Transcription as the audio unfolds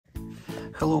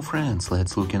Hello friends,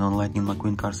 let's look in on Lightning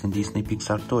McQueen cars and Disney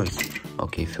Pixar toys.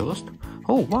 Okay, first.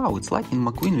 Oh wow, it's Lightning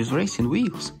McQueen with racing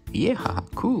wheels. Yeah,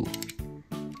 cool.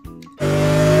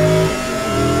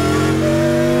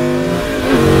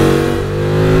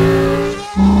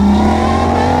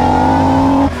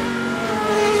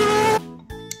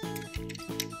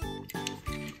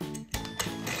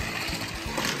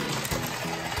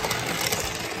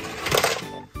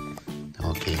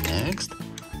 Okay, next.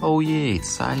 Oh yeah, it's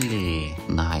Sally.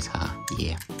 Nice, huh?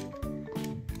 Yeah.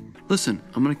 Listen,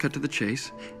 I'm gonna cut to the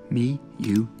chase. Me,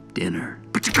 you, dinner.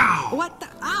 What the?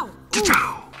 Ow! Who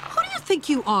do you think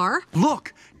you are?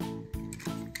 Look!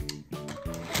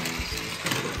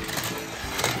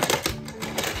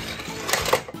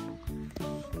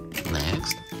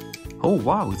 Next. Oh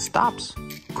wow, it stops.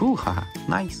 Cool, haha.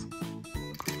 Nice.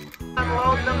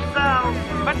 Unload themselves.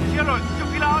 But you know,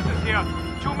 stupid houses here.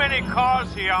 Too many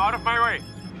cars here. Out of my way.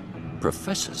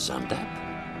 Professor Zandap?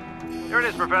 Here it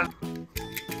is, Professor.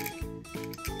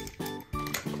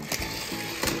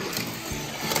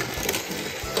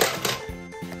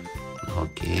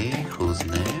 Okay, who's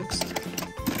next?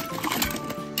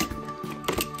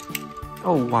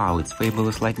 Oh wow, it's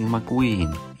Fabulous Lightning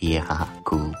McQueen. Yeah, haha,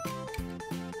 cool.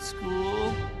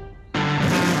 School?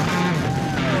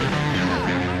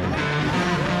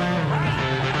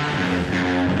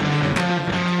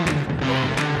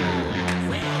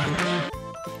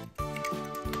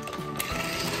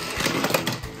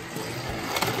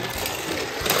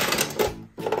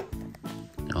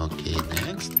 Okay,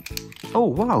 next. Oh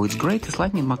wow, it's Greatest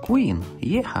Lightning McQueen.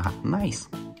 Yeah, haha, nice.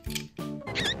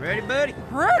 Ready, buddy?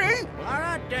 Ready? All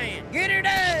right, Dan. Get her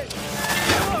done.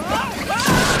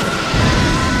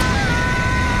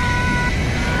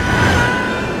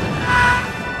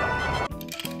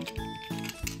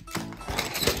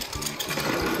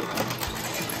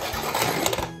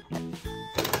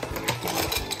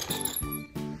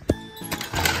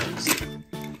 Next.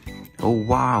 Oh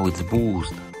wow, it's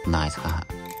Boost. Nice, haha.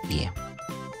 Yeah.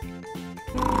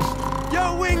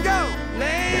 Yo, Wingo!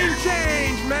 Lane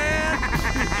change, man!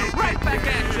 Right back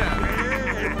at ya!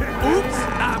 Oops,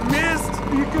 I missed!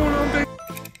 You going on there?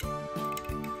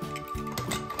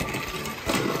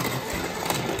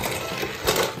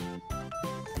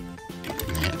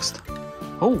 Next.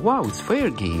 Oh wow, it's Fair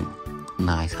Game.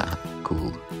 Nice, haha,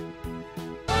 cool.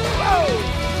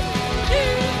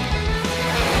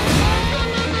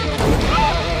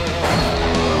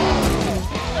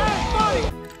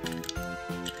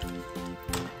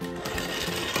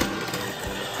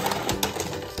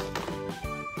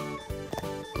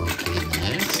 Okay,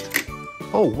 next.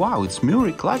 Oh wow, it's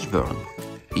Murray Clutchburn.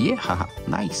 Yeah, haha,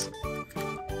 nice.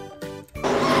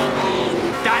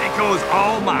 Dinoco's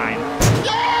all mine.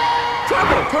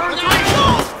 Trouble, turn three!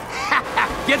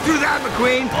 Get through that,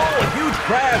 McQueen! Oh, a huge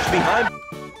crash behind.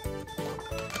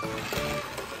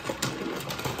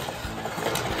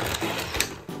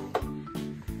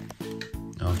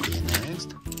 Okay, next.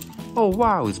 Oh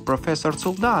wow, it's Professor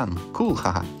Sultan. Cool,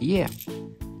 haha, yeah.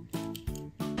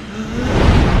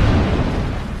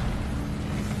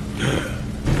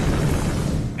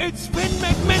 It's Finn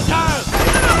McMintyre.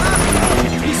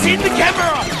 He's in the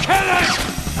camera. Kill it.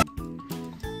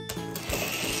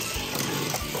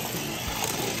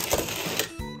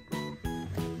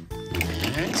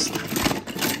 Next.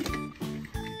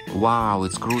 Wow,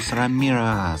 it's Cruz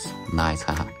Ramirez. Nice,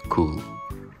 haha, cool.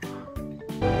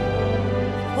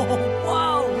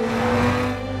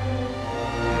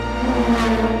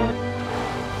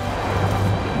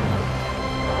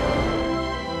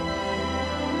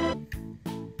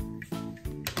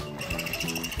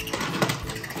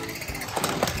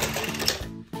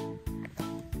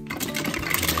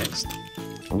 Next.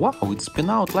 Wow, it's Spin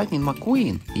Out Lightning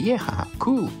McQueen. Yeah, haha,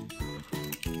 cool.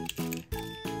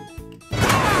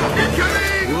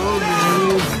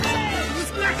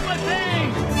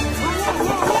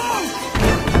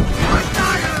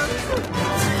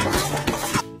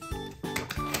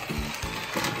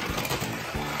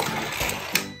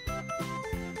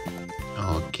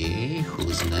 Okay,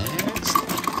 who's next?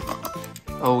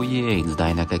 Oh yeah, it's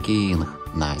Dinoco King.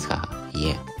 Nice, haha,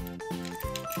 yeah.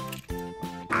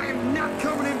 I am not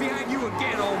coming in behind you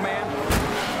again, old man!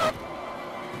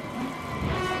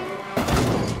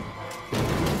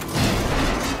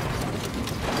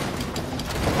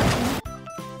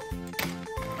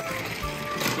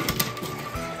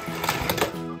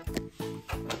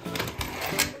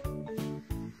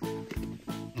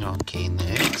 Okay,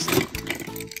 next.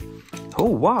 Oh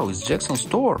wow, it's Jackson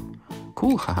Storm.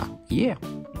 Cool, haha, yeah.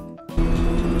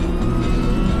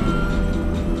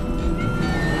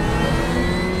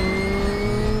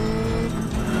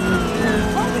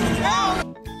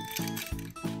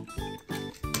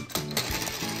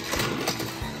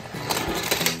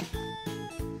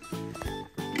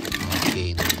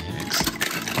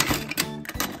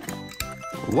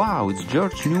 Wow, it's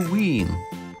George new win.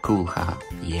 Cool, haha,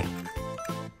 yeah.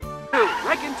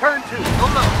 Right in turn 2. Go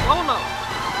low.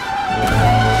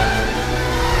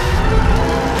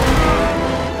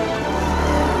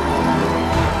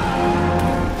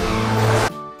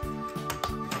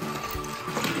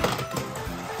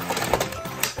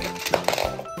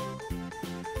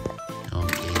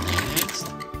 Okay, next.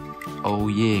 Oh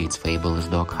yeah, it's Fabulous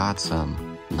Dog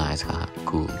Hudson. Nice, haha,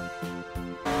 cool.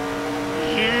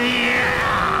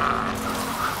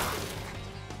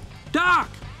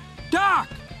 Doc!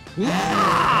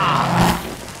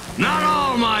 Not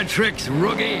all my tricks,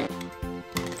 rookie!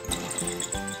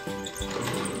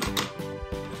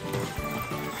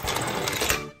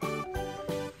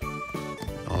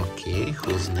 Okay,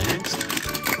 who's next?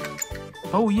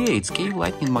 Oh yeah, it's Cave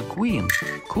Lightning McQueen.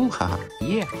 Cool, haha,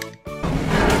 yeah.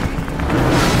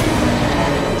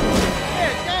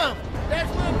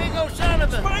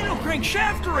 Spinal crank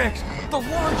Shafterex! The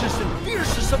largest and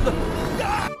fiercest of the...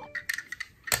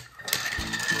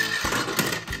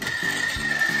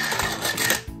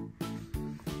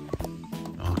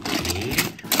 Okay,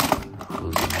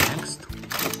 who's next?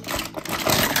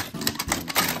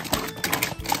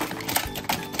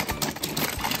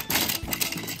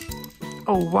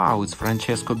 Oh wow, it's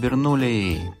Francesco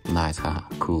Bernoulli. Nice, haha,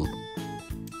 cool.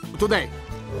 Today.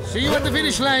 See you at the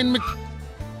finish line,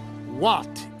 What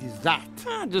is that?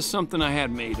 Just something I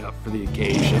had made up for the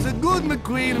occasion. It's a good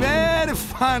McQueen, very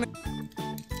funny.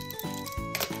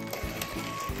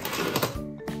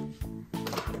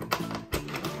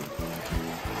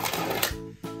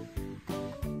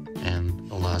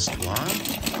 And last one.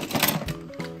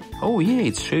 Oh yeah,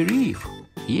 it's Sheriff.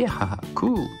 Yeah, haha,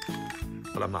 cool.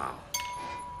 Allemaal.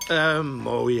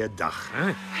 Mooie dag,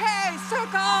 hè? Hey,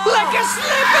 circle! Lekker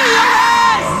slippen,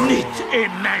 jongens! Niet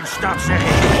in mijn stad, zeg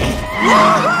ik.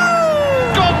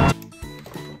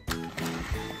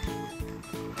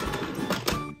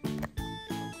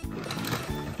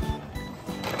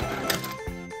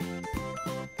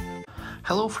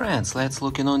 Hello friends, let's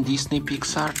look in on Disney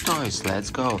Pixar toys. Let's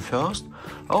go. First,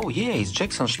 oh yeah, it's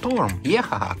Jackson Storm. Yeah,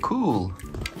 haha, cool.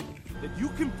 That you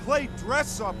can play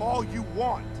dress up all you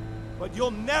want, but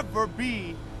you'll never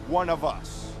be one of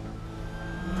us.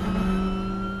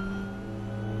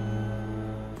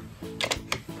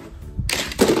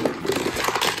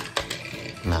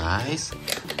 Nice.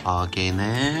 Okay,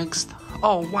 next.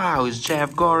 Oh wow, it's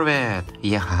Jeff Gorvet.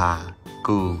 Yeah, haha,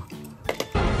 cool.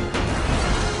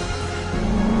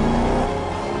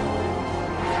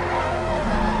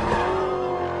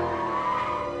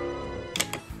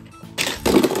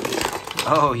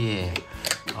 Oh yeah.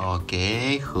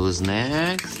 Okay, who's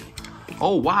next?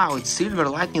 Oh wow, it's Silver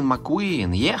Lightning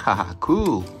McQueen. Yeah, haha,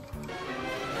 cool.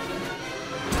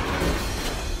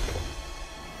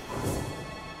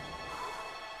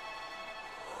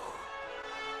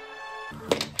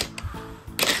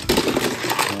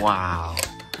 Wow.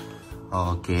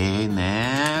 Okay,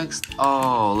 next.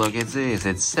 Oh, look at this.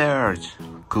 It's Serge.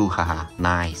 Cool, haha,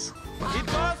 nice. It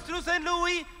was through St.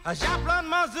 Louis, Joplin,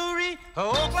 Missouri,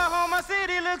 Oklahoma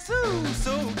City looks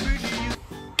so pretty.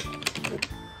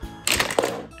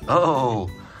 Oh,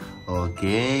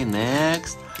 okay,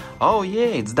 next. Oh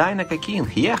yeah, it's Dinoco King.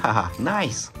 Yeah, haha,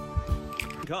 nice.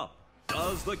 Cup.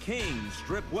 Does the King,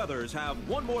 Strip Weathers, have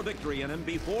one more victory in him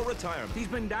before retirement? He's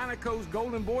been Dinoco's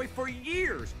golden boy for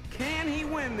years. Can he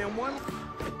win them one?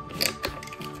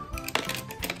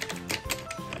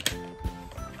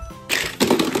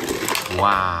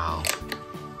 Wow.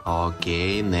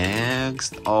 Okay,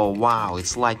 next. Oh wow,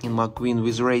 it's Lightning McQueen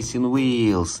with racing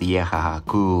wheels. Yeah, haha,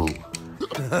 cool.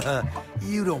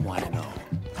 You don't want to know.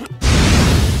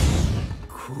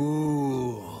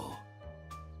 Cool.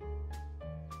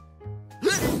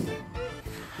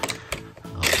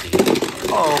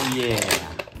 Oh yeah.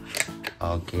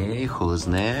 Okay, who's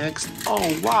next?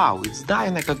 Oh wow, it's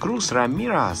Dinoco Cruz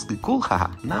Ramirez. Cool,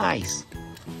 haha, nice.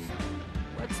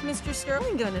 What's Mr.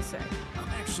 Sterling gonna say? I'm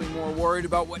actually more worried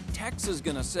about what Tex is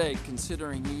gonna say,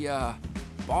 considering he,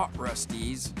 bought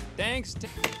Rusty's. Thanks,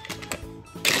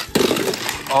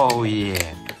 Oh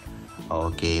yeah.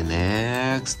 Okay,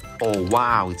 next. Oh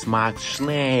wow, it's Mark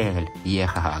Schnell. Yeah,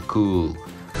 haha, cool.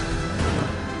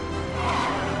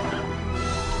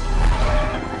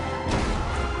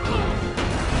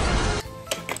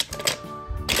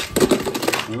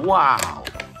 Wow.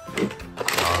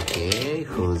 Okay,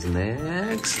 who's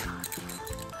next?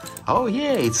 Oh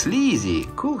yeah, it's Lizzie.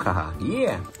 Cool, haha,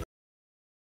 yeah.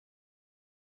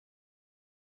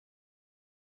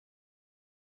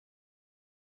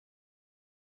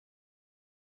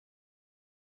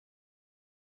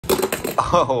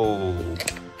 Oh,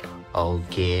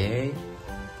 okay.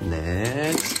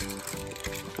 Next.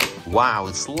 Wow,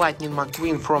 it's Lightning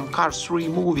McQueen from Cars 3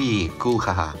 movie. Cool,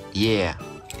 haha. Yeah.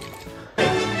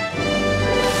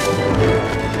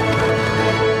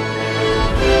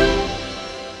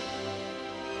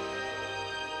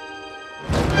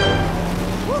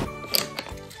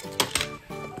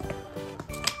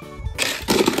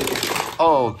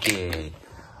 Okay.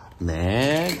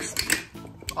 Next.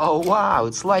 Oh wow,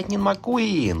 it's Lightning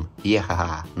McQueen. Yeah,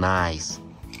 haha. Nice.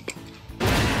 Look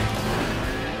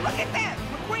at that!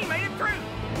 McQueen made it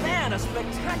through! Man, a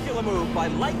spectacular move by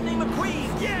Lightning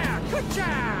McQueen! Yeah, good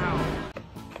job!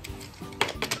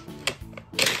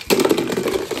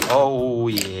 Oh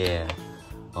yeah.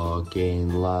 Okay,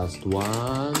 and last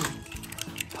one.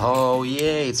 Oh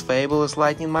yeah, it's fabulous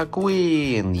Lightning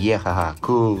McQueen. Yeah, haha,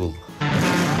 cool.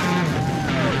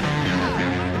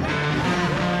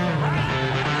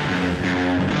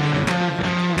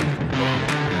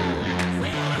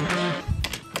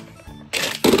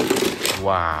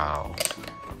 Wow.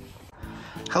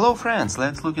 Hello friends,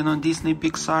 let's look in on Disney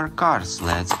Pixar cars.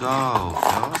 Let's go.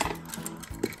 First.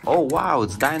 Oh wow,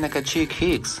 it's Dinoco chick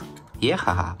Hicks. Yeah,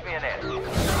 haha.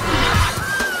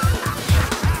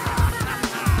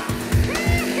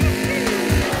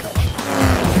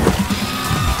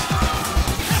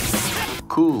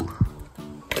 Cool.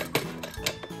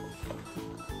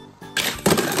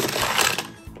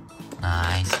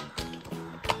 Nice.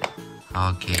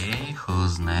 Okay,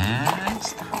 who's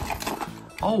next?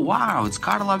 Oh wow, it's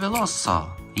Carla Veloso.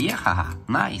 Yeah, haha,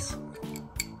 nice.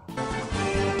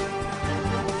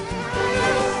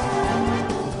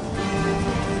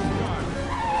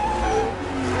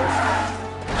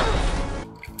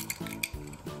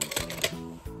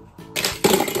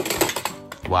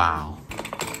 Wow.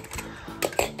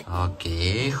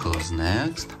 Okay, who's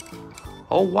next?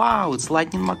 Oh wow, it's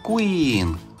Lightning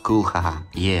McQueen. Cool, haha,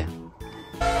 yeah.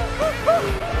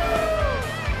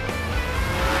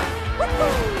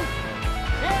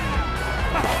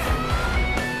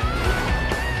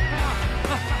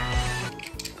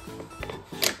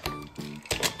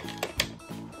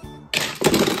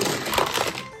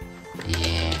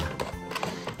 Yeah.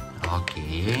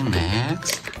 Okay,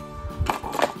 next.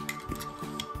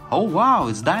 Oh wow,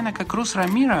 it's Dinoco Cruz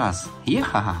Ramirez. Yeah,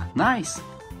 haha, nice.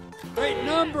 Great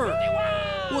number!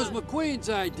 It was McQueen's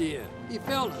idea. He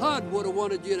felt Hud would have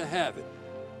wanted you to have it.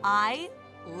 I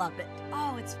love it.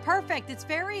 Oh, it's perfect. It's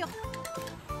very...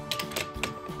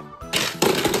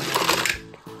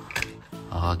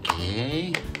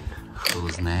 Okay,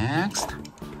 who's next?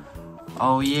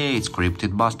 Oh yeah, it's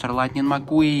Cryptid Buster Lightning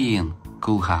McQueen.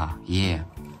 Cool, haha, yeah.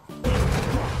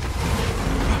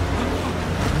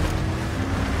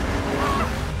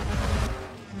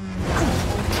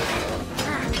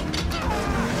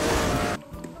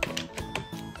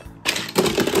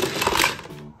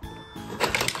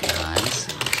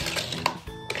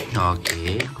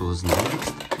 Okay, who's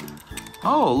next?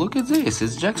 Oh, look at this,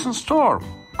 it's Jackson Storm.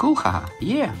 Cool, haha,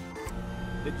 yeah.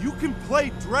 That you can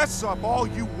play dress up all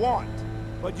you want,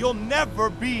 but you'll never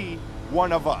be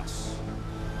one of us.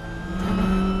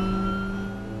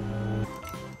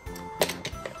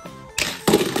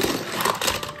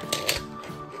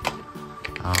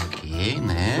 Okay,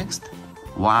 next.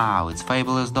 Wow, it's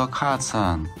Fabulous Dog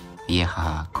Hudson. Yeah,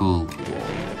 haha, cool.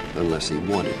 Unless he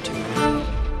wanted to.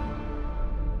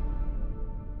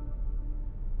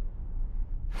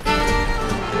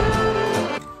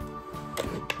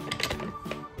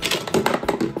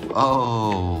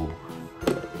 Oh.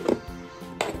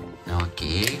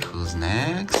 Okay, who's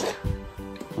next?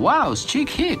 Wow, it's Chick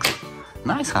Hicks.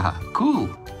 Nice, haha, cool.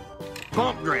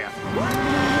 Bump draft.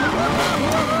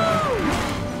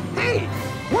 Hey,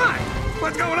 what?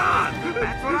 What's going on?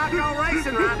 That's what I call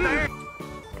racing right there.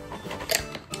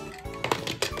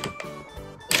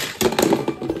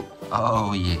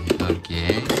 Oh yeah,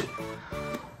 okay.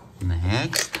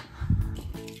 Next.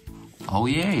 Oh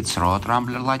yeah, it's Road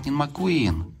Rambler Lightning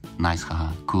McQueen. Nice,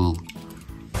 haha, cool.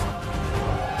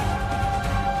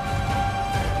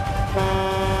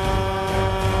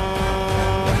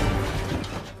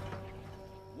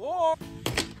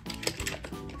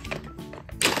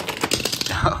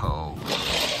 Oh,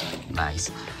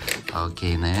 nice.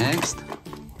 Okay, next.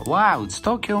 Wow, it's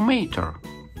Tokyo Mater.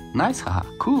 Nice, haha,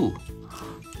 cool.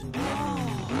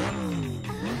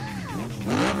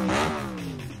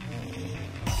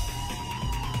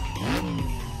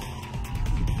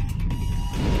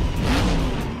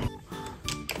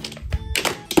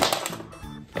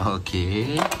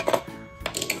 Okay.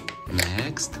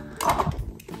 Next.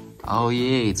 Oh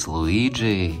yeah, it's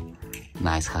Luigi.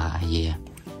 Nice, haha, yeah.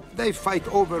 They fight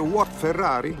over what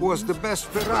Ferrari was the best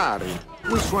Ferrari.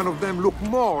 Which one of them looked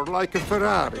more like a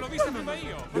Ferrari?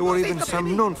 There were even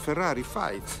some non-Ferrari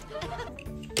fights.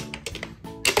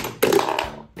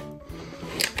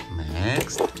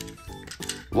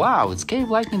 Wow, it's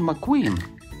Cave Lightning McQueen.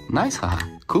 Nice, haha.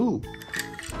 Cool.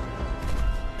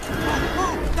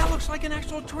 Whoa, that looks like an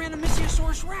actual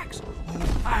Tyrannosaurus Rex.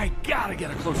 Oh, I gotta get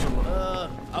a closer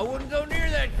look. I wouldn't go near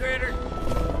that critter.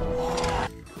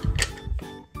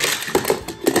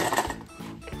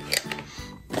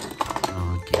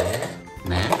 Okay,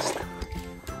 next.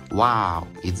 Wow,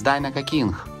 it's Dinoco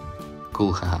King.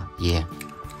 Cool, haha, yeah.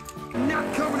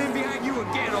 Not coming in behind you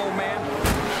again, old man.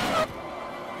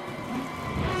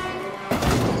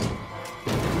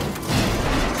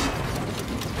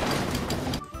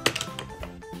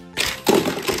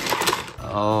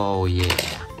 Oh, yeah.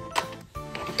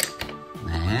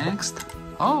 Next.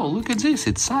 Oh, look at this.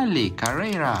 It's Sally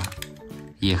Carrera.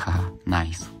 Yeah, haha,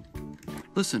 nice.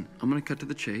 Listen, I'm gonna cut to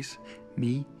the chase.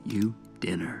 Me, you,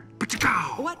 dinner.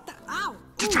 What the? Ow!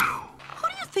 Who do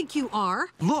you think you are?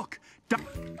 Look!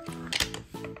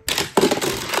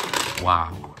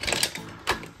 Wow.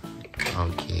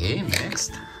 Okay,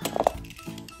 next.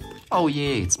 Oh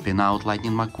yeah, it's Spin Out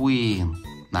Lightning McQueen.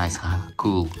 Nice, haha,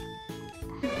 cool.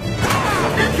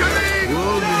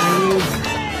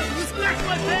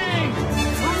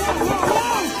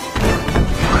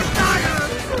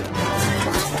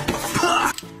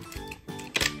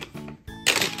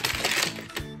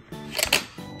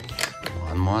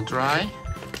 One more try.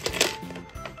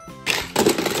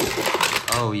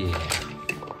 Oh yeah.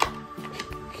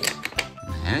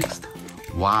 Next.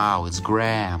 Wow, it's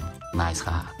Graham. Nice,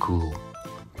 haha, cool.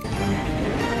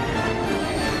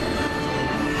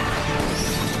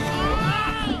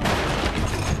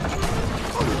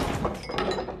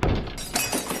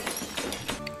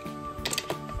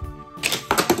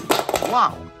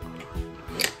 Wow.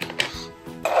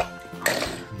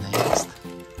 Next.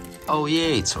 Oh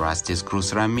yeah, it's Rusty's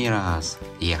Cruz Ramirez.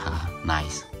 Yeah,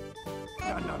 nice.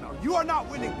 No, you are not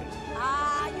winning this.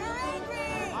 You're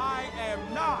angry. I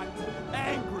am not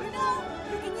angry. You know,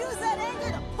 you can use that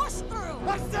anger to push through.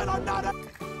 I said I'm not a...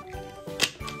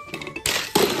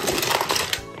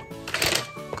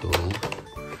 Cool.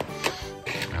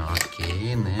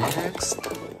 Okay, next.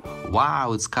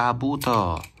 Wow, it's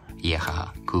Kabuto.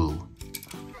 Yeah, cool.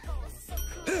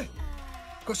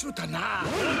 Cosciuta na!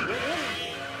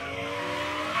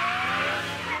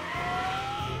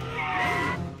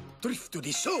 Drifto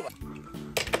di sova!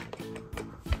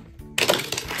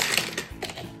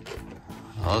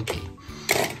 Okay.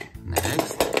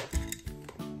 Next.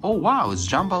 Oh wow, it's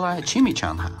Jambalaya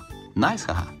Chimichanga. Nice,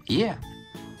 haha. Yeah.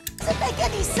 Doesn't make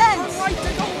any sense. Right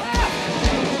to go left.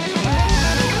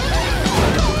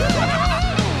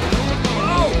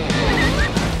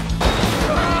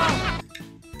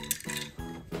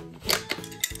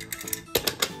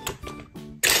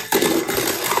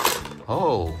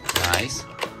 Oh, nice.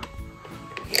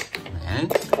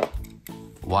 Next.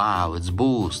 Wow, it's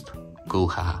Boost. Cool,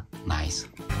 haha. Nice.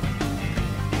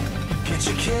 Get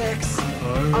your kicks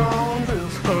on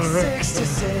Route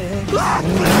 66.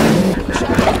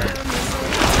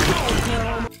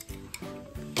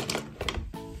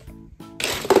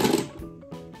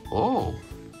 Oh.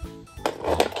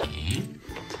 Okay.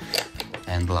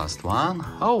 And last one.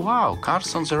 Oh wow,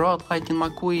 Cars on the Road Lightning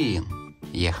McQueen.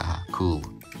 Yeah, haha, cool.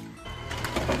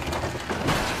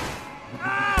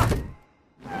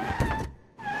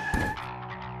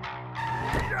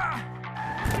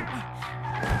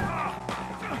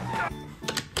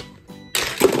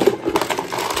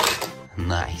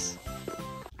 Nice.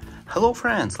 Hello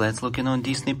friends, let's look in on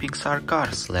Disney Pixar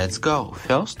cars. Let's go.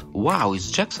 First, wow,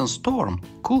 it's Jackson Storm.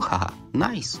 Cool, haha,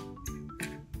 nice.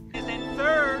 Is in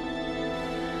third.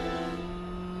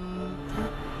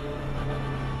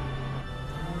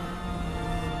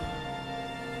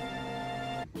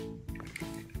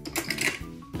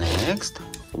 Next,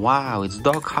 wow, it's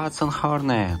Doc Hudson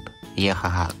Hornet. Yeah,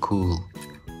 haha, cool.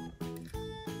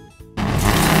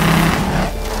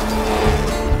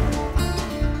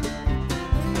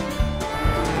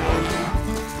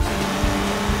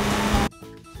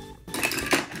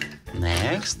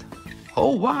 Next.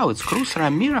 Oh wow, it's Cruz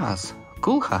Ramirez.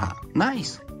 Cool, haha,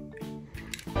 nice.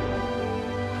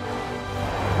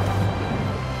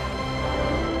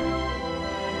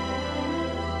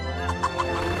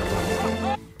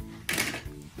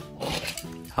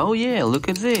 Oh yeah, look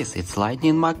at this, it's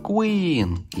Lightning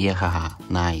McQueen. Yeah, haha,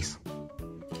 nice.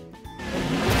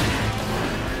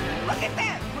 Look at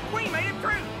that! McQueen made it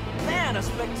through! Man, a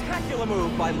spectacular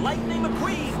move by Lightning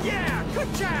McQueen! Yeah,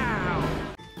 good job!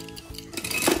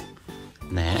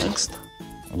 Next.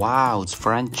 Wow, it's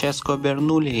Francesco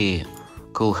Bernoulli.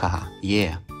 Cool, haha,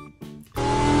 yeah.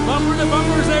 Bumper to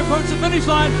bumper as they approach the finish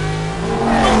line.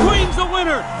 McQueen's the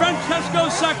winner, Francesco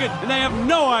second, and they have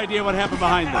no idea what happened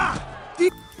behind them.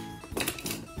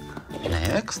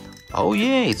 Next. Oh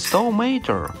yeah, it's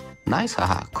Tomater. Nice,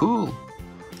 haha, cool.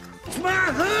 It's my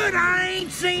hood. I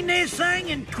ain't seen this thing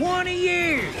in 20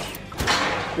 years.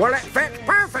 Well, it fits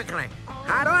perfectly.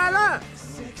 How do I look?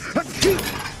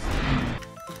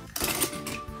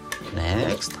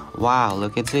 Next. Wow,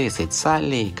 look at this. It's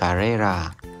Sally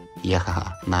Carrera. Yeah,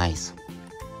 haha, nice.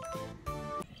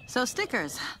 So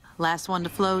stickers. Last one to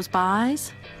Flo's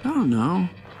buys? I don't know.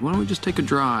 Why don't we just take a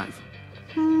drive?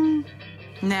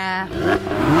 Nah.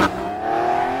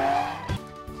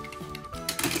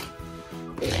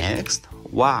 Next.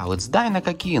 Wow, it's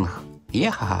Dinoco King.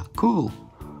 Yeah, haha, cool.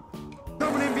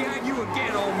 Coming in behind you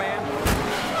again, old man.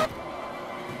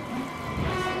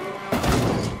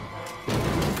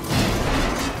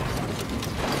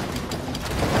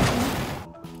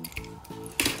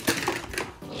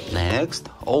 Next.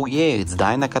 Oh yeah, it's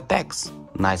Dinoco Tex.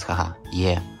 Nice, haha,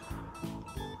 yeah.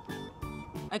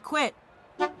 I quit.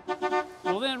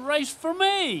 Well, then race for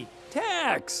me.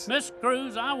 Tex! Miss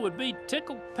Cruz, I would be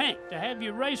tickled pink to have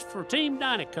you race for Team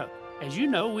Dinoco. As you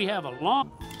know, we have a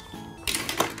long...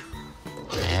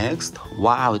 Next.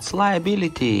 Wow, it's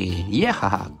Liability. Yeah,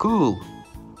 haha, cool.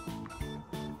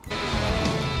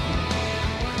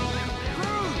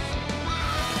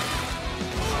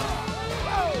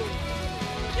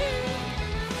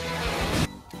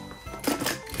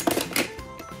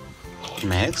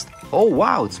 Next. Oh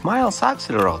wow, it's Miles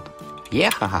Axelrod.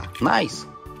 Yeah, haha, nice.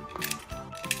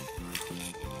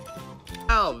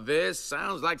 Well, this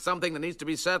sounds like something that needs to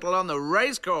be settled on the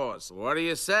race course. What do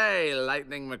you say,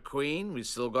 Lightning McQueen? We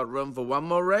still got room for one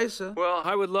more racer. Well,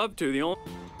 I would love to. The only...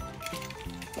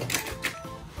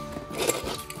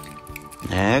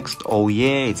 Next. Oh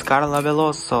yeah, it's Carla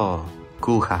Veloso.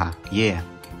 Cool, haha, yeah.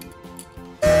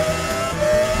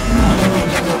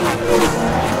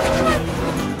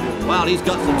 Well, he's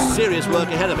got some serious work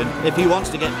ahead of him if he wants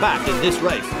to get back in this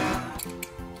race.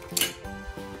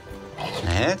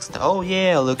 Next. Oh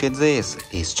yeah, look at this.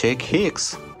 It's Chick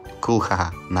Hicks. Cool,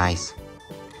 haha, nice.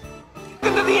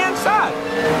 Into the inside.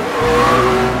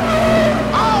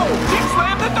 Oh, Chick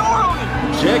slammed the door on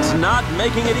him. Chick's not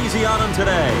making it easy on him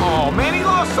today. Oh man, he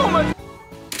lost so much.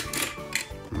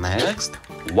 Next.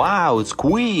 Wow, it's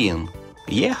Queen.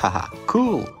 Yeah, haha,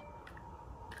 cool.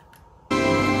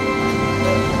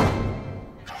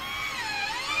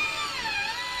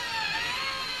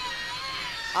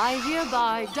 I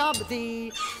hereby dub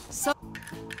thee so.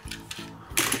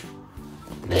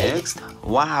 Next.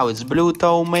 Wow, it's Blue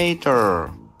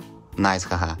Tomater. Nice,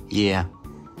 haha, yeah.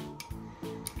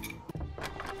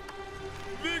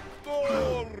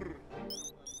 Victor!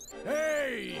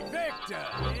 Hey, Victor!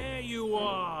 There you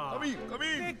are. Come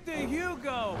in. Victor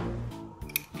Hugo.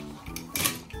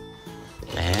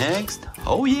 Next.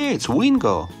 Oh yeah, it's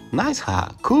Wingo. Nice,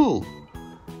 haha, cool.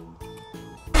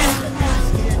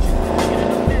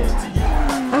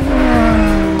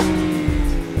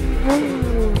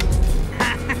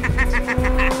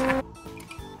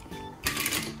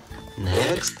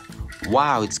 Next.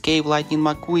 Wow, it's Cave Lightning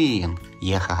McQueen.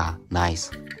 Yeah, haha, nice.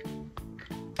 Here,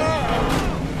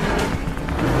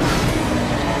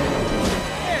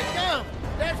 come.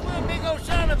 That's one big old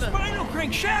son of a... Spinal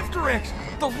Crank Shafterex,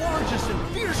 the largest and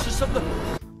fiercest of the...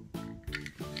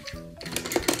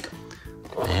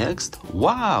 Next.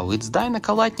 Wow, it's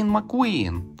Dinoco Lightning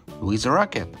McQueen with a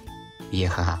rocket. Yeah,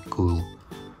 haha, cool.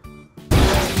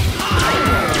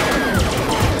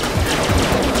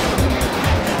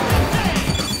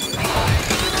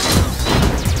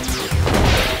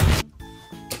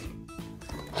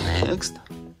 Next.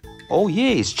 Oh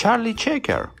yeah, it's Charlie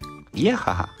Checker. Yeah,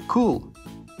 haha, cool.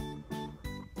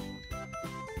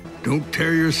 Don't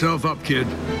tear yourself up, kid.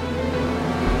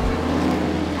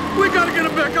 We gotta get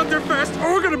him back out there fast,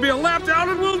 or we're gonna be a lap down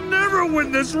and we'll never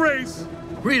win this race.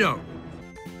 Rito.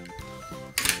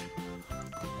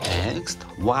 Next.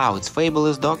 Wow, it's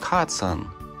Fabulous Doc Hudson.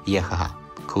 Yeah, haha,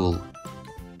 cool.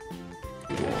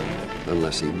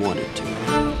 Unless he wanted to.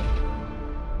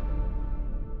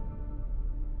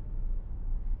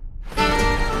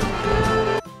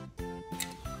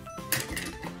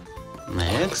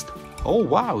 Next. Oh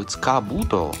wow, it's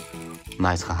Kabuto.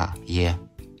 Nice, haha, yeah.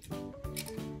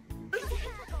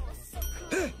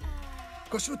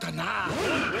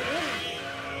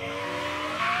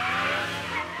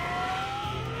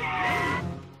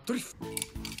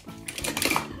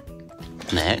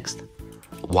 Next.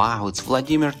 Wow, it's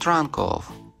Vladimir Trankov.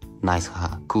 Nice,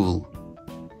 haha, cool.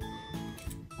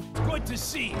 Good to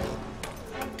see you.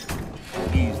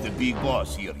 He's the big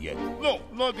boss here yet. No,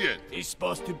 not yet. He's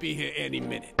supposed to be here any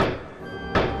minute.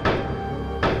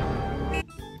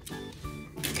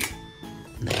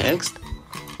 Next.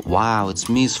 Wow, it's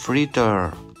Miss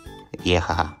Fritter. Yeah,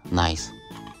 haha, nice.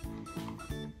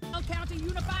 County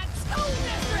Unified School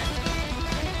District.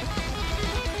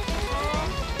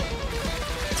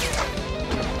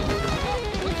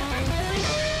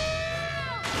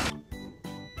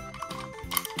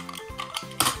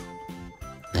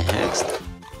 Next.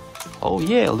 Oh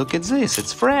yeah, look at this,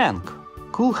 it's Frank.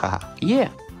 Cool, haha, yeah.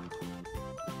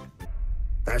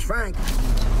 That's Frank.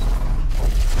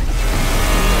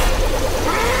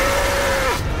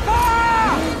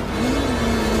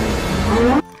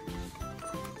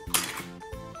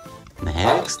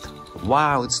 Next.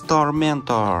 Wow, it's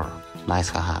Tormentor. Nice,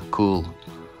 haha, cool.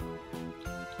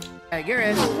 Hey, you're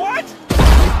in. What?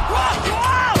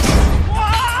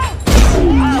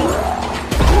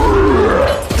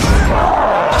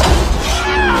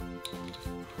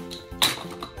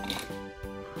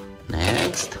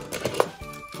 Next.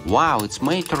 Wow, it's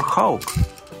Mater Hawk.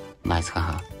 Nice,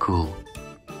 haha, cool.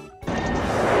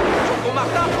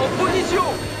 Martin en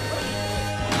position.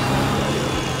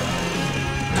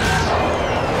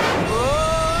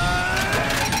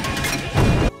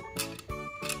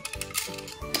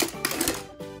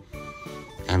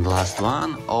 And last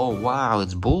one, oh wow,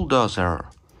 it's Bulldozer.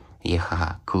 Yeah,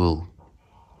 haha, cool.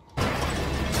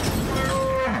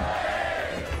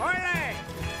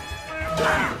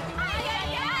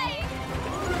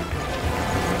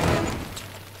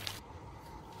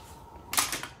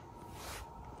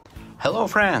 Hello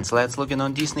friends, let's look in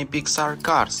on Disney Pixar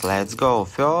cars. Let's go.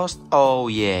 First, oh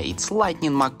yeah, it's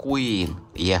Lightning McQueen.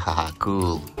 Yeah, haha,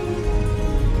 cool.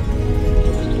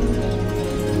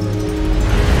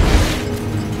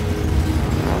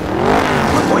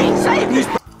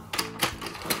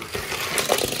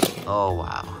 Oh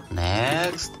wow.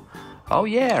 Next. Oh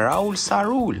yeah, Raoul.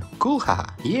 Cool, haha,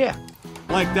 yeah.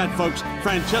 Like that, folks.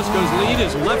 Francesco's lead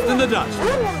is left in the dust.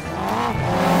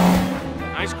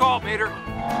 Nice call, Peter.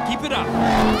 Keep it up.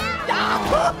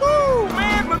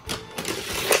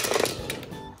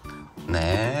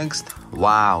 Next.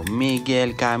 Wow,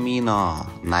 Miguel Camino.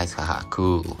 Nice, haha,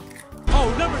 cool. Oh,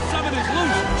 number 7 is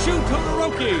loose. Shoot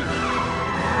Todoroki.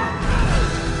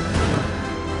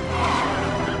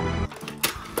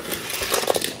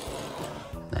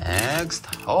 Next.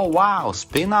 Oh wow,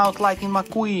 spin out Lightning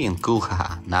McQueen. Cool,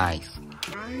 haha, nice.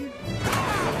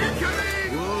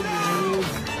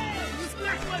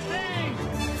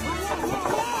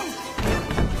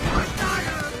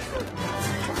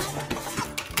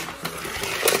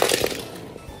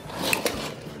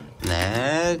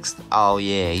 Next. Oh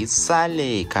yeah, it's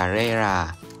Sally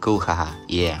Carrera. Cool, haha,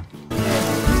 yeah.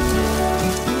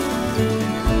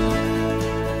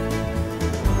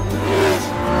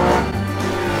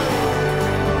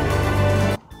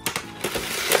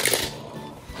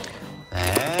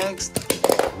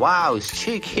 Wow, it's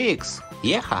Chick Hicks.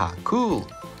 Yeah, cool.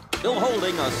 Still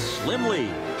holding a slim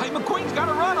lead. Hey, McQueen's got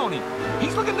a run on him.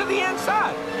 He's looking to the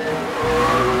inside.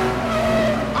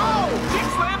 Oh, Chick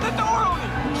slammed the door on him.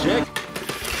 Chick.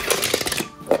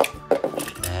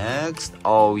 Next.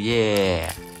 Oh,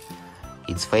 yeah.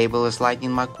 It's Fabulous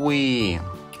Lightning McQueen.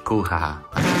 Cool, haha.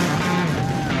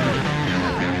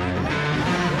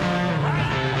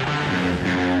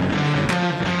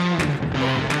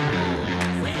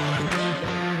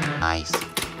 Nice.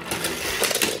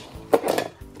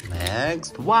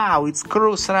 Next. Wow, it's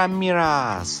Cruz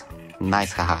Ramirez.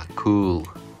 Nice, haha, cool.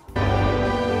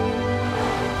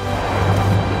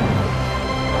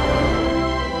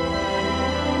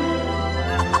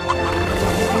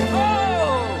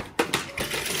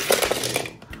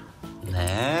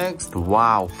 Next.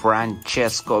 Wow,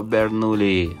 Francesco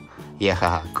Bernoulli. Yeah,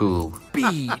 haha, cool.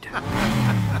 Speed.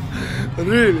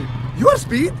 Really? Your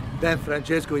speed? Then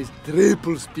Francesco is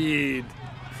triple speed.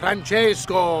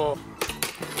 Francesco!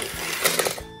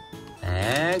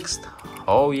 Next.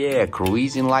 Oh yeah,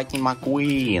 Cruising Lightning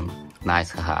McQueen. Nice,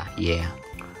 haha, yeah.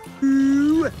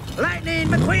 Ooh, Lightning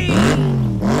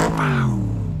McQueen! Wow.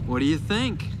 What do you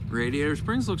think? Radiator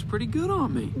Springs looks pretty good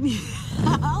on me.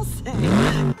 I'll say.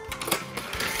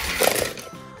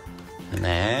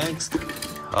 Next.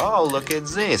 Oh, look at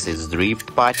this. It's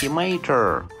Drift Party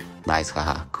Mater. Nice,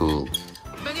 haha, cool.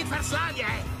 Venit Verslandia.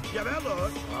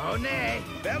 Jawel. Oh nee.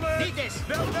 Dites.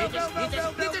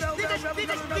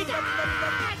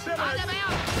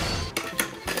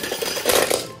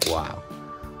 Wow.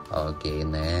 Okay,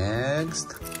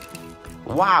 next.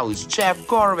 Wow, it's Jeff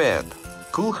Corvette.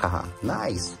 Cool, haha,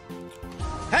 nice.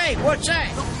 Hey, what's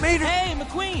that? Mater. Hey,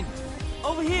 McQueen.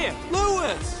 Over here.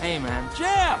 Lewis. Hey, man.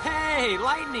 Jeff. Hey,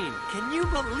 Lightning. Can you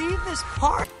believe this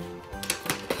part?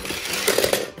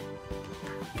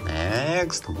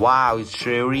 Next. Wow, it's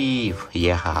Sheriff.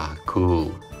 Yeah,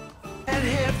 cool. And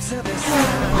hip to the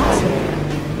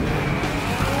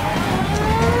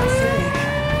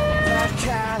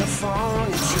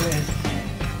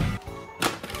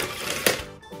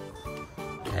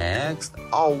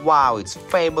Oh wow, it's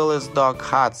fabulous dog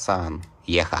Hudson.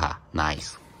 Yeah, haha,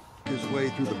 nice. His way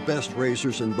through the best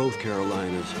racers in both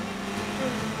Carolinas.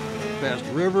 Fast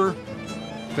River,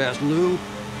 Fast Lou,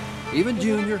 even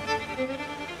Junior.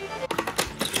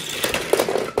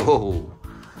 Oh.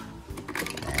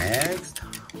 Next.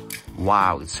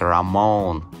 Wow, it's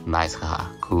Ramon. Nice,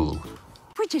 haha, cool.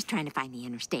 We're just trying to find the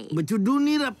interstate. But you do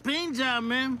need a paint job,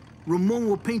 man. Ramon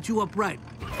will paint you up right.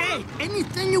 Hey,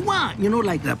 anything you want. You know,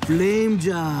 like the flame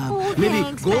job. Oh, maybe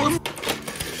thanks, gold.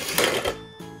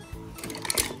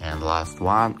 And last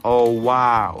one. Oh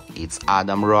wow, it's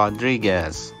Adam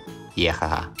Rodriguez. Yeah,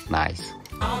 haha, nice.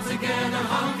 All together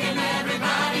honking,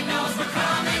 everybody knows we're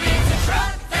coming. It's a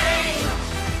truck thing.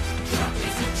 Truck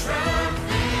is a truck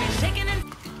thing. Shaking and...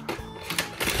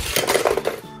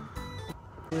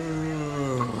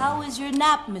 How was your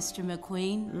nap, Mr.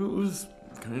 McQueen? It was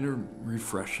kind of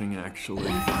refreshing, actually.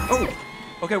 Oh!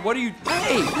 Okay, what are you...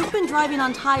 Hey! You've been driving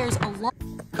on tires a lot.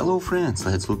 Hello friends,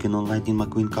 let's look in on Lightning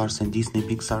McQueen cars and Disney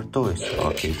Pixar toys.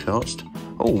 Okay, first.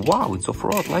 Oh wow, it's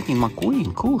off-road Lightning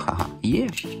McQueen. Cool, haha, yeah.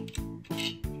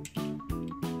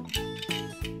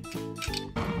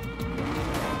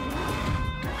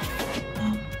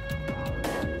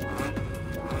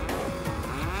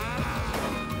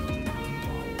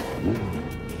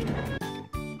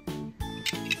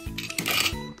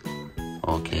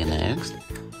 Okay, next.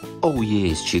 Oh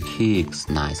yes, Chick Hicks.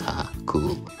 Nice, haha,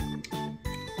 cool.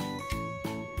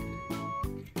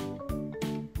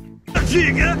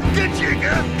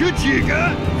 Good jigger.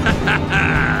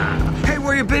 Hey,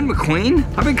 where you been, McQueen?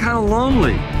 I've been kind of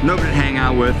lonely. Nobody to hang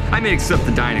out with. I mean, except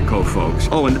the Dinoco folks.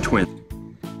 Oh, and the twins.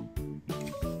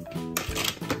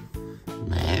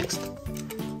 Next.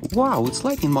 Wow, it's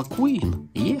Lightning McQueen.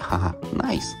 Yeah, haha,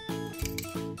 nice.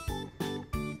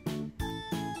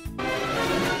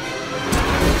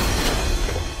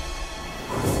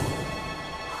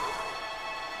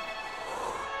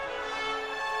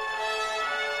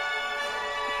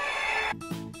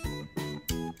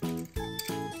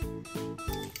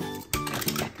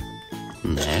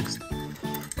 Next.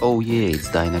 Oh yeah, it's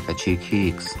Dinoco Chick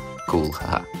Hicks. Cool,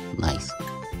 haha, nice.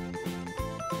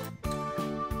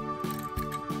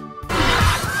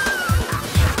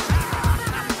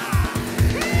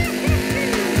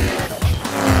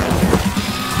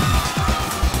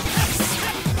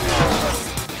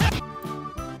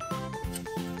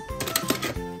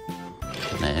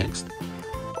 Next.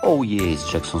 Oh yeah,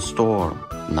 it's Jackson Storm.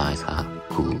 Nice, haha,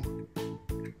 cool.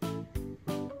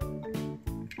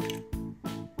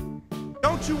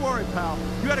 Don't you worry, pal.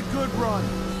 You had a good run.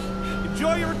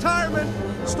 Enjoy your retirement.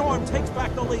 Storm takes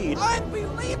back the lead.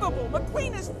 Unbelievable!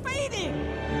 McQueen is fading!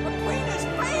 McQueen is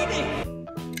fading!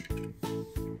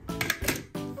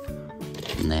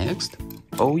 Next.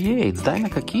 Oh yeah, it's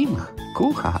Dinoco King.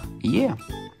 Cool, haha, yeah.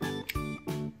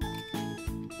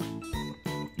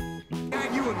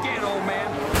 Got you again, old man.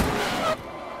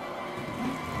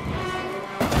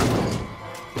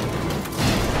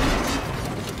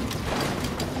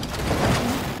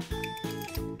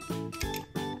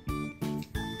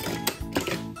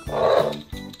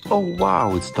 Oh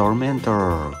wow, it's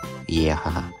Tormentor. Yeah,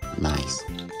 haha, nice.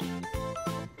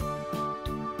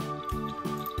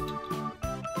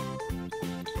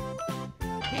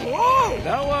 Whoa!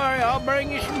 Don't worry, I'll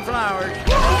bring you some flowers.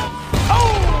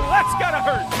 Oh, that's gotta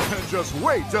hurt. Just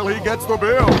wait till he gets the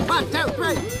bill. 1, 2,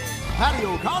 3.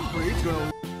 Patio concrete's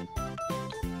gonna...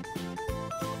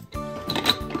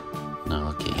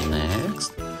 Okay,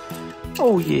 next.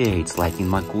 Oh yeah, it's Lightning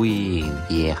McQueen.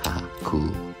 Yeah, haha,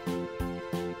 cool.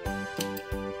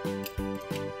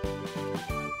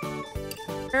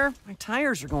 My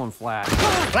tires are going flat.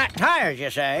 Flat tires,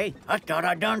 you say? I thought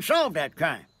I'd done solved that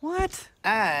crime. What?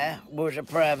 I was a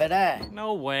private eye.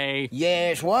 No way.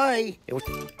 Yes, way. It was...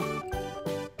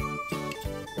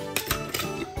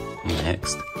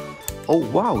 Next. Oh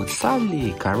wow, it's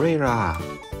Sally Carrera.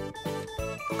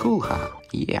 Cool, haha,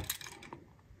 yeah.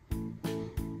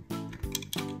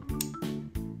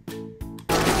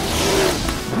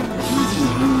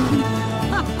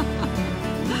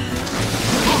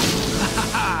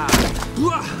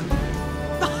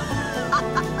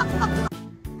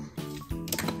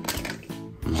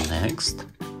 Next.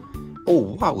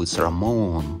 Oh wow, it's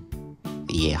Ramon.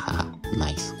 Yeah,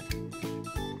 nice.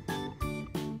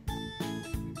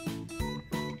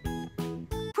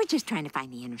 We're just trying to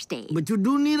find the interstate. But you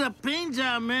do need a paint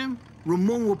job, man.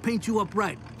 Ramon will paint you up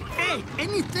right. Hey,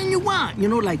 anything you want. You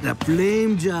know, like the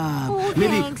flame job. Oh,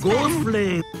 maybe thanks, gold man.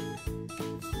 flame.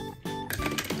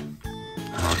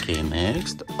 Okay,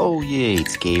 next. Oh yeah,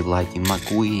 it's Cave Lightning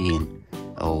McQueen.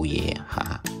 Oh yeah,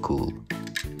 haha, cool.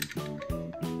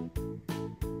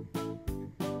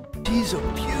 he's a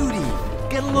beauty.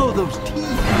 Get a load of those teeth.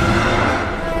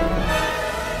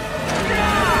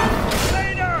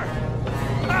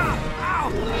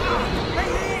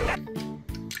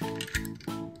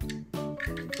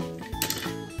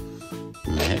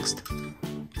 Next.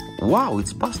 Wow,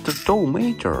 it's Buster Tow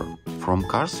Mater from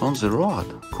Cars on the Road.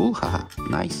 Cool, haha,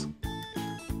 nice.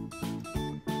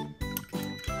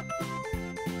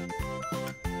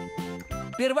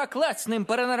 Первоклассным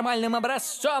паранормальным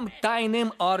образцом,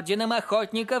 тайным орденом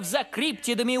охотников за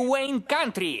криптидами Уэйн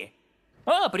Кантри.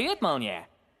 О, привет, Молния.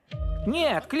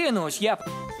 Нет, клянусь, я...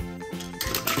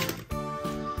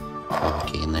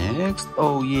 Okay, next.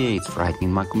 Oh yeah, it's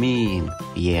Frightening McQueen.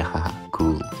 Yeah, haha,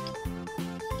 cool.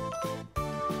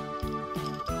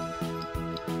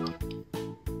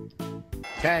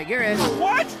 Okay, you're in.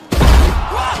 What?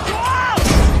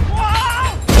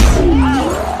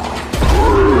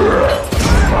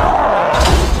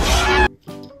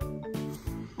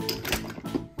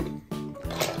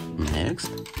 Next.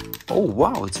 Oh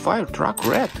wow, it's Fire Truck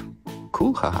Red.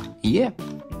 Cool, haha, yeah.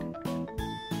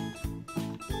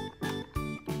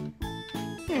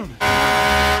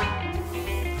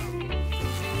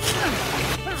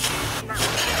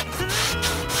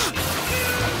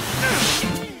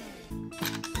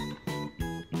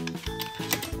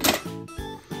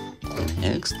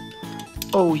 Next.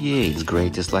 Oh yeah, it's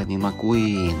Greatest Lightning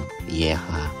McQueen. Yeah,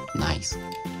 nice.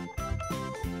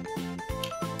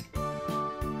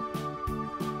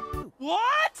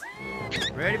 What?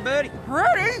 Ready, buddy?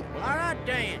 Ready? All right,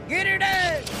 Dan. Get her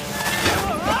done.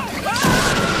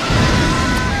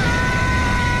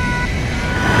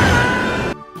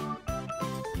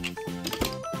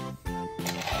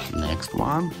 Next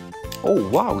one. Oh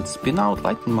wow, it's Spin Out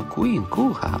Lightning McQueen.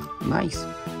 Cool, haha, nice.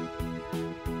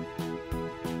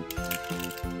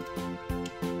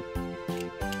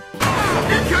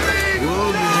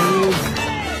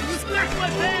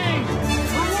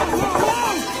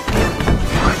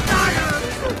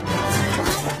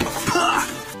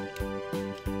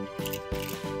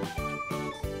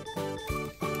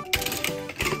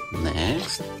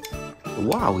 Next.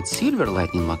 Wow, it's Silver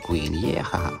Lightning McQueen. Yeah,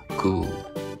 haha, cool.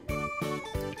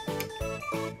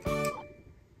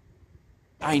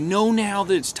 I know now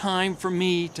that it's time for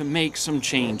me to make some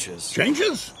changes.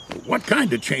 Changes? What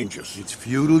kind of changes? It's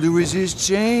futile to resist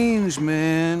change,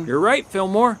 man. You're right,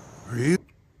 Fillmore.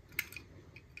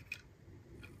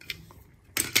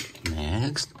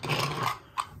 Next.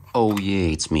 Oh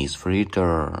yeah, it's Miss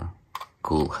Fritter.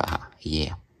 Cool, haha,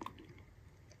 yeah.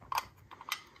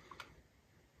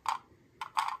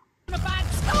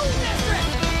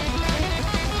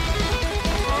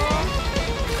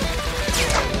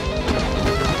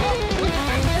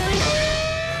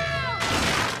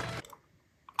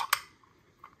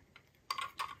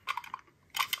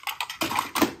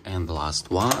 And the last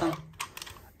one.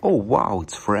 Oh wow,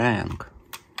 it's Frank.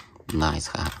 Nice,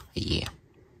 huh? Yeah.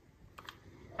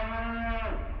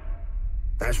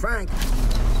 That's Frank.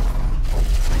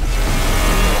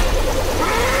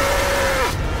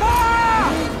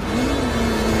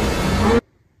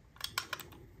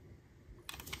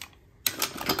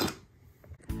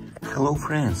 Hello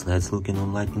friends, let's look in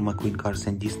on Lightning McQueen cars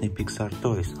and Disney Pixar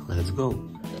toys. Let's go.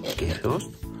 Okay, first.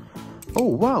 Oh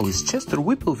wow, it's Chester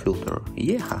Whipple filter.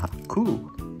 Yeah,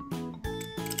 cool.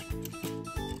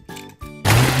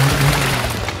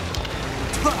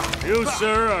 You,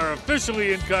 sir, are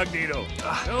officially incognito.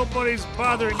 Nobody's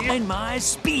bothering you. And my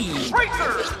speed.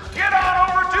 Racers, get on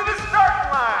over to the starting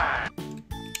line.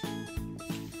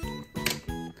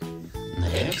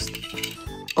 Next.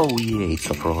 Oh yeah, it's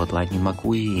off-road Lightning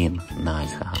McQueen.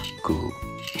 Nice, haha, cool.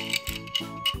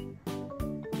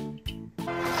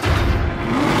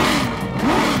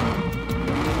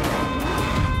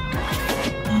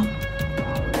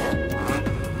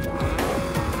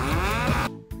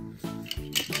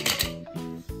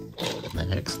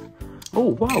 Next.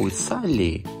 Oh wow, it's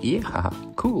Sally. Yeah, haha,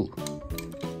 cool.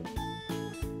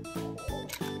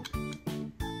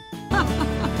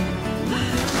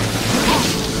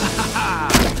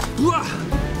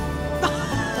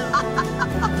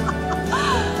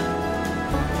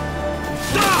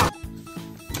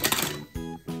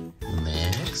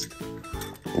 Next.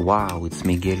 Wow, it's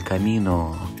Miguel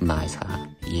Camino. Nice, huh?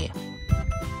 Yeah.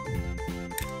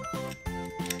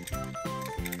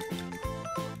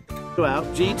 Throughout,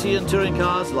 GT and touring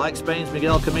cars like Spain's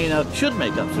Miguel Camino should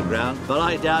make up some ground, but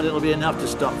I doubt it'll be enough to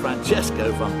stop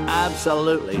Francesco from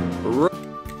absolutely...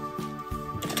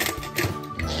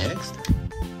 Next.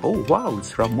 Oh wow,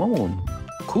 it's Ramon.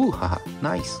 Cool, haha,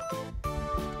 nice.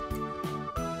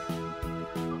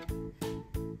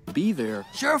 be there.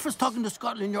 Sheriff is talking to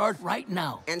Scotland Yard right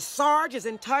now. And Sarge is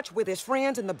in touch with his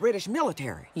friends in the British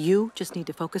military. You just need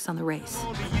to focus on the race.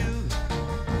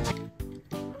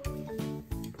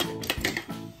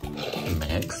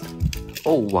 Next.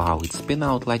 Oh wow, it's spin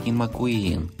out Lightning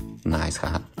McQueen. Nice,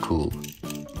 huh? Cool.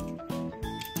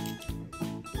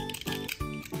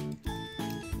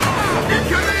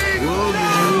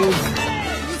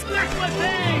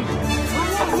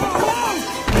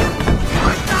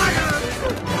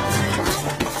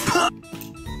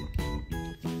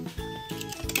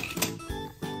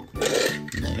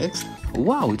 Next.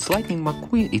 Wow, it's Lightning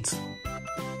McQueen. It's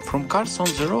from Cars on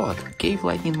the Road. Cave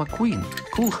Lightning McQueen.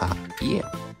 Cool, huh? Yeah.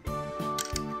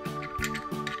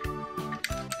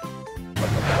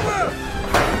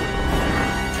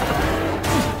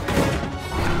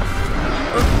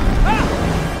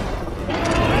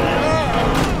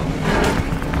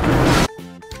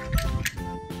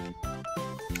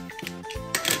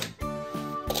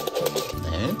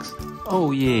 Next.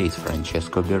 Oh yeah, it's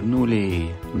Francesco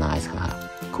Bernoulli. Nice, huh?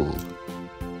 Cool.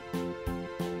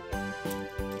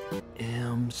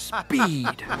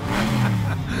 Speed.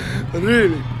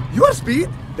 Really? Your speed?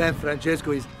 Then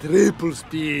Francesco is triple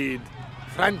speed.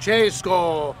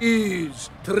 Francesco is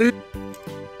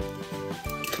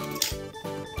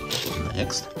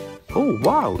Next. Oh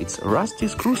wow, it's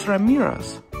Rusty's Cruz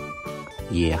Ramirez.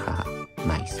 Yeah, haha,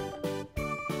 nice.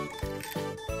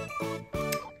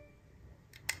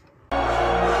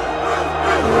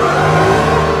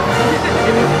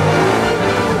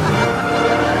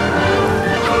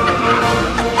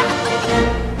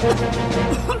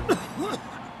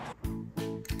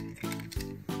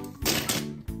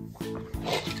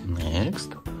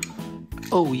 Next.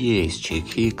 Oh yes, check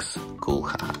Hicks. Cool,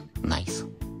 haha, nice.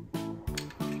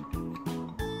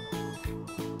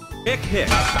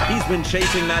 Hicks. He's been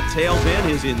chasing that tail fin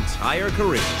his entire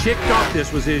career. Chick thought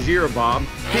this was his year, Bob.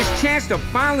 His chance to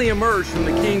finally emerge from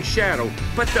the King's shadow.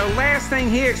 But the last thing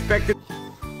he expected...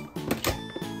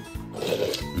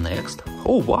 Next.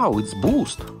 Oh wow, it's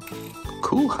Boost.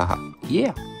 Cool, haha,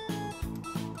 yeah.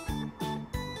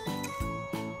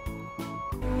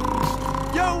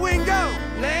 Yo, Wingo!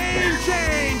 Lane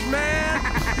change, man!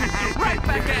 Right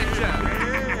back at ya!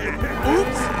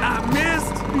 Oops, I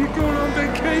missed! You going on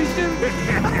vacation?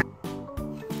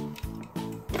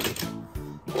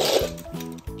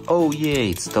 Oh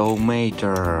yeah, it's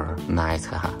Tomater. Nice,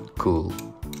 haha, cool.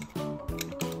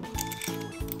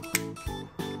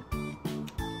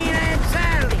 And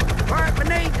Sally, part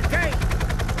beneath the tree.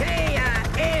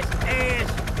 K-I-S-S-I-N-T.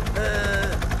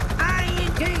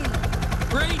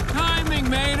 Great timing,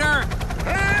 Mater!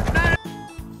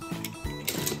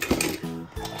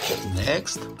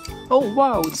 Next. Oh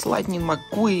wow, it's Lightning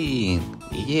McQueen.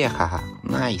 Yeah, haha,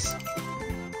 nice.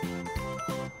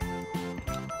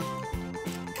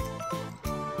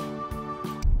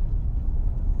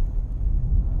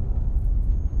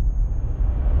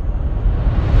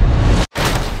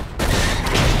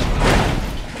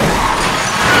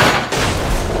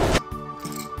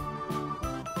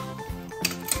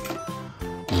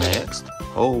 Next.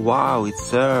 Oh wow, it's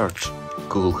Surge.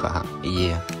 Cool, haha,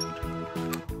 yeah.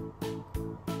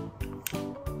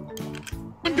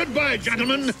 Goodbye,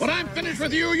 gentlemen. When I'm finished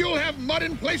with you, you'll have mud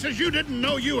in places you didn't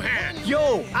know you had.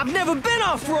 Yo, I've never been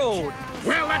off-road.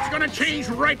 Well, that's gonna change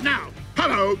right now.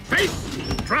 Hello, face.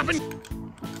 Dropping.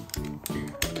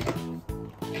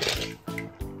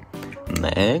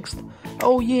 Next.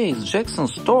 Oh yeah, it's Jackson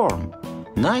Storm.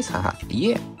 Nice, haha,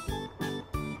 yeah.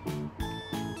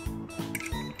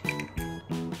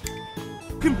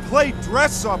 You can play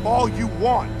dress up all you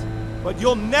want, but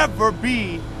you'll never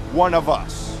be one of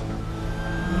us.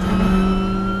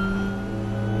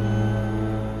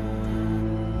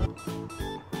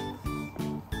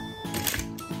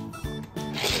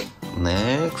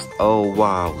 Next. Oh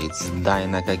wow, it's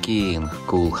Dinoco King.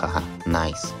 Cool, haha,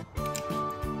 nice.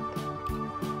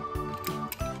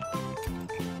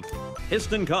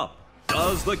 Piston Cup.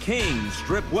 Does the King,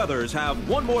 Strip Weathers, have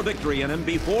one more victory in him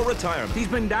before retirement? He's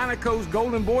been Dinoco's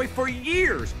golden boy for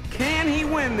years. Can he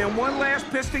win them one last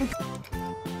Piston?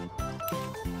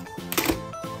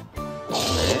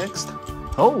 Next.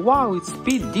 Oh wow, it's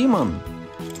Speed Demon.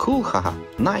 Cool, haha,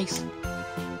 nice.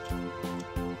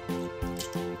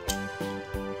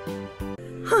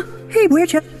 Huh, hey,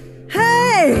 where'd you...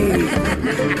 Hey!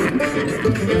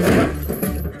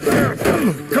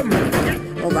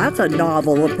 Well, that's a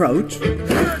novel approach.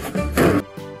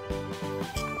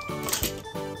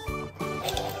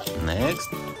 Next.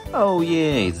 Oh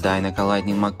yeah, it's Dinoco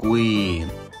Lightning McQueen.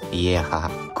 Yeah,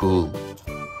 haha, cool.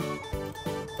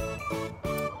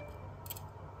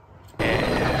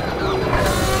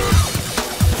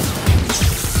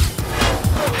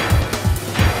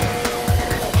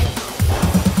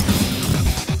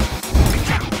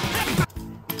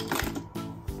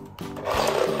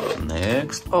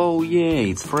 Oh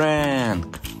yeah, it's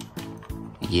Frank.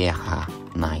 Yeah,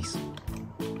 nice.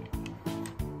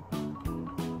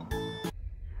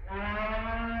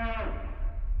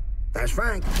 That's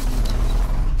Frank.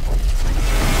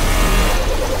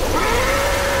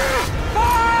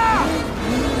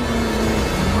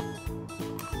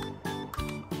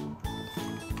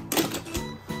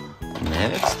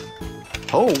 Next.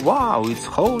 Oh wow, it's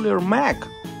Houl or Mac.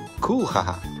 Cool,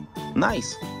 haha.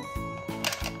 Nice.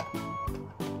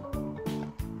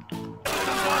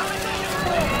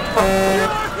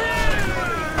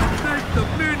 Thank the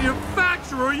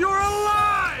manufacturer, you're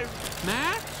alive!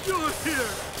 Matt, you're here.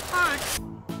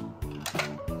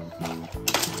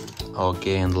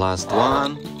 Okay, and last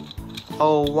one.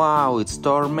 Oh wow, it's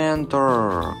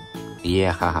Tormentor.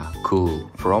 Yeah, haha, cool.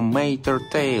 From Mater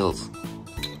Tales.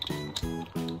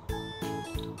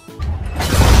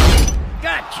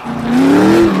 Gotcha!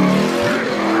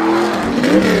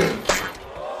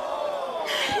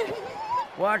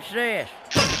 Watch this.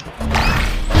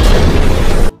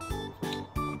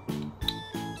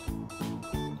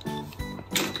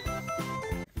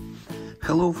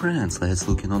 Hello friends, let's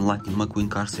look in on Lightning McQueen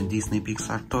cars and Disney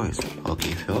Pixar toys.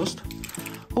 Okay, first.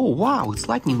 Oh wow, it's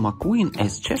Lightning McQueen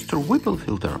as Chester Whipple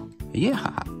filter. Yeah,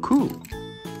 cool.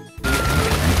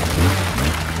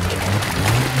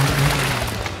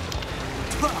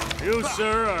 You,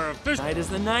 sir, are official. Tonight is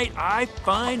the night I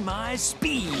find my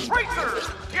speed. Fritter!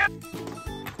 Get...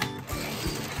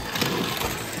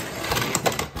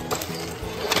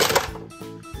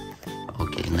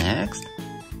 Okay, next.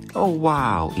 Oh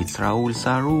wow, it's Raoul.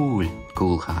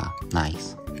 Cool, haha,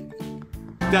 nice.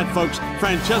 That, folks,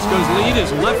 Francesco's lead is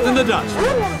left in the dust.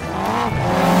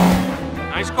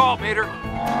 Nice call, Mater.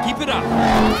 Keep it up.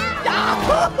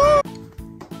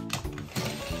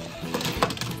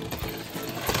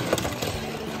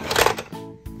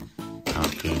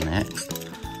 Okay, next.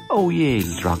 Oh yeah,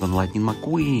 it's Dragon Lightning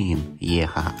McQueen. Yeah,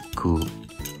 haha, cool.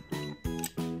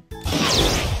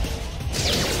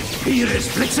 Hier is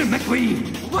Flitser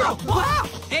McQueen. Wow.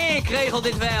 Ik regel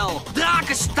dit wel.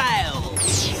 Drakenstijl.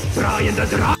 Draaiende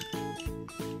draak.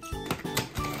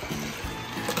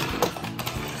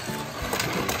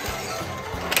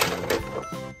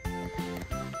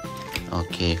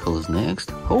 Okay, who's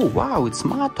next? Oh wow, it's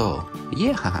Mato.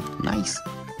 Yeah, haha, nice.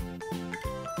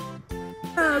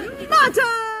 Mata!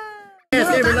 Yes,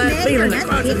 every last feeling that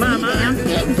crosses my mind.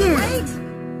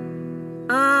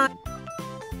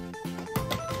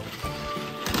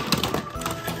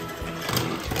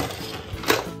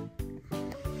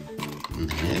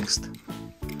 Next.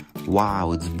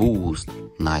 Wow, it's Boost.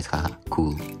 Nice, haha,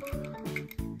 cool.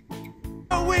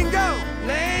 Go, Wingo!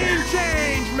 Lane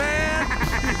change, man!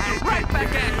 Right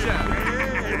back at ya!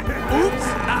 Oops,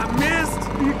 I missed!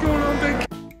 You going on vacation?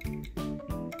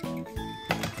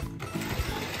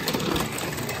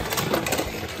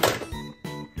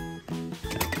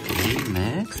 Okay,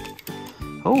 next.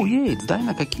 Oh yeah, it's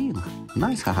Dinoco King.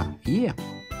 Nice, haha, yeah.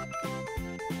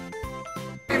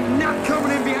 I'm not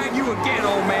coming in behind you again,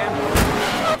 old man!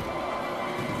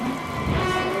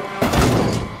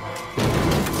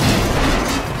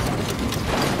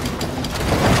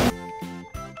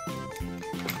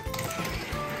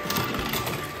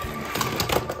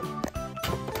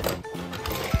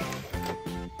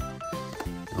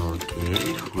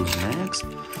 Okay, who's next?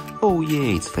 Oh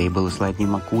yeah, it's Fabulous Lightning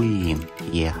McQueen.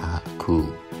 Yeah, haha,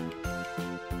 cool.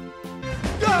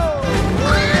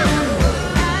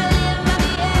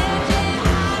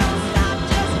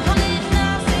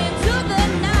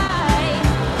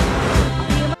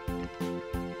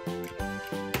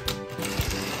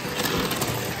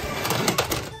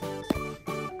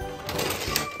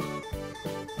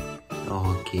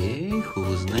 Okay,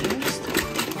 who's next?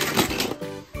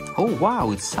 Oh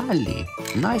wow, it's Sally.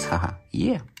 Nice, haha,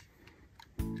 yeah.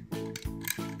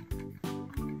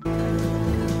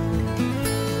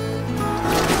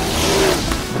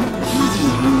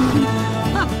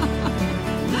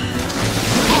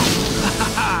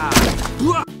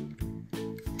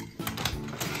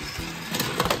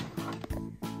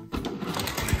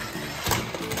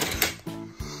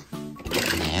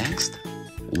 Next.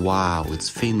 Wow, it's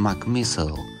Finn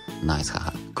McMissile. Nice,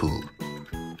 haha, cool.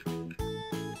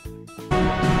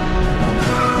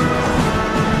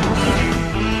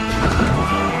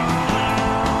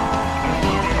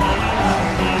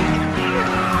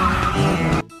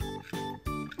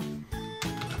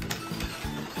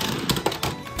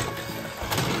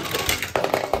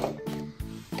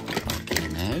 Okay,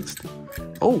 next.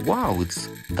 Oh wow, it's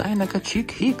Dinoco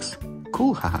Hicks.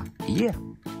 Cool, haha, yeah.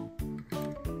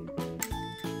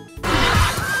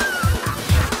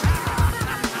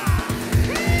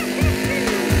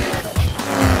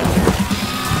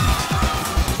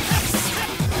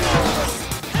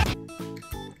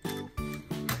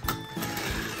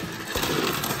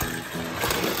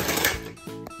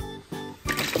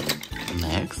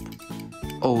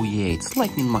 Oh yeah, it's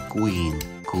Lightning McQueen.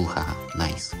 Cool, haha,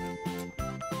 nice.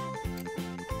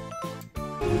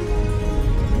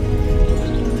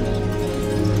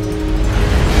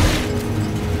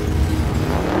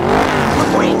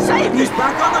 McQueen, save! He's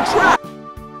back on the track!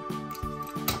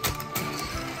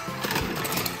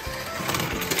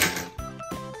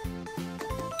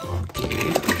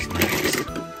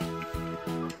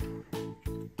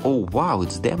 Oh wow,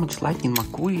 it's damaged Lightning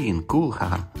McQueen. Cool,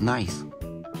 haha, nice.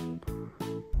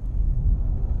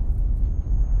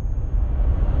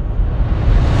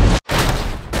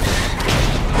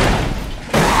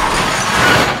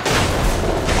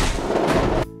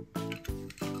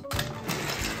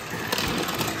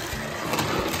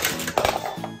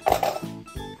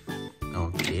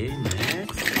 Okay,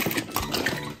 next.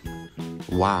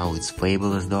 Wow, it's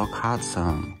Fabulous Dog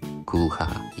Hudson. Cool,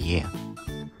 haha, yeah.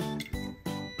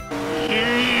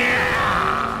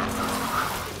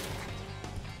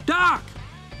 Doc!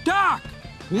 Doc!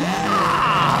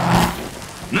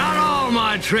 Not all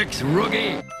my tricks,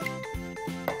 rookie!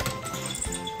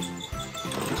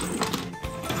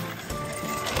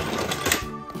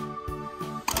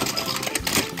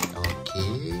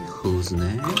 Okay, who's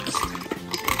next?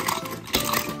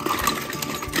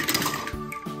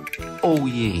 Oh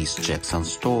yes, Jackson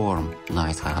Storm.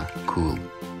 Nice, haha, cool.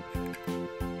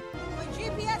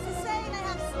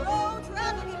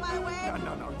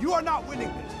 You are not winning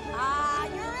this.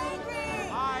 You're angry.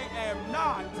 I am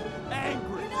not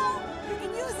angry. You know, you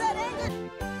can use that anger.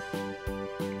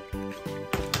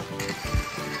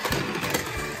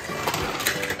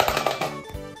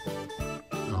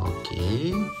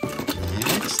 Okay,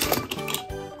 next.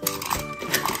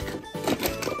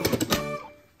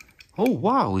 Oh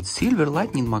wow, it's Silver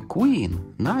Lightning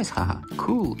McQueen. Nice, haha,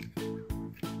 cool.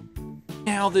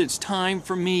 Now that it's time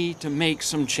for me to make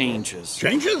some changes.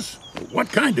 Changes? What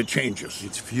kind of changes?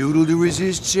 It's futile to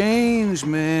resist change,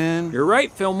 man. You're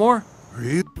right, Fillmore.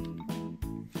 Really?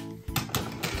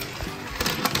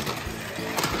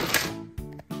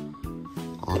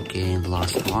 Okay, and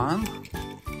last one.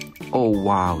 Oh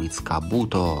wow, it's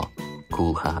Kabuto.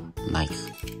 Cool, haha,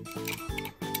 nice.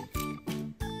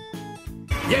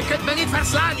 Je kunt me niet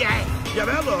verslaan, jij!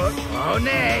 Jawel hoor. Oh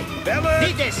nee! Bellen!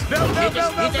 Niet eens! Niet eens!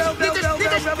 Niet eens! Niet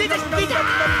eens! Niet eens! Niet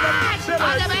eens!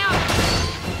 Allebei op!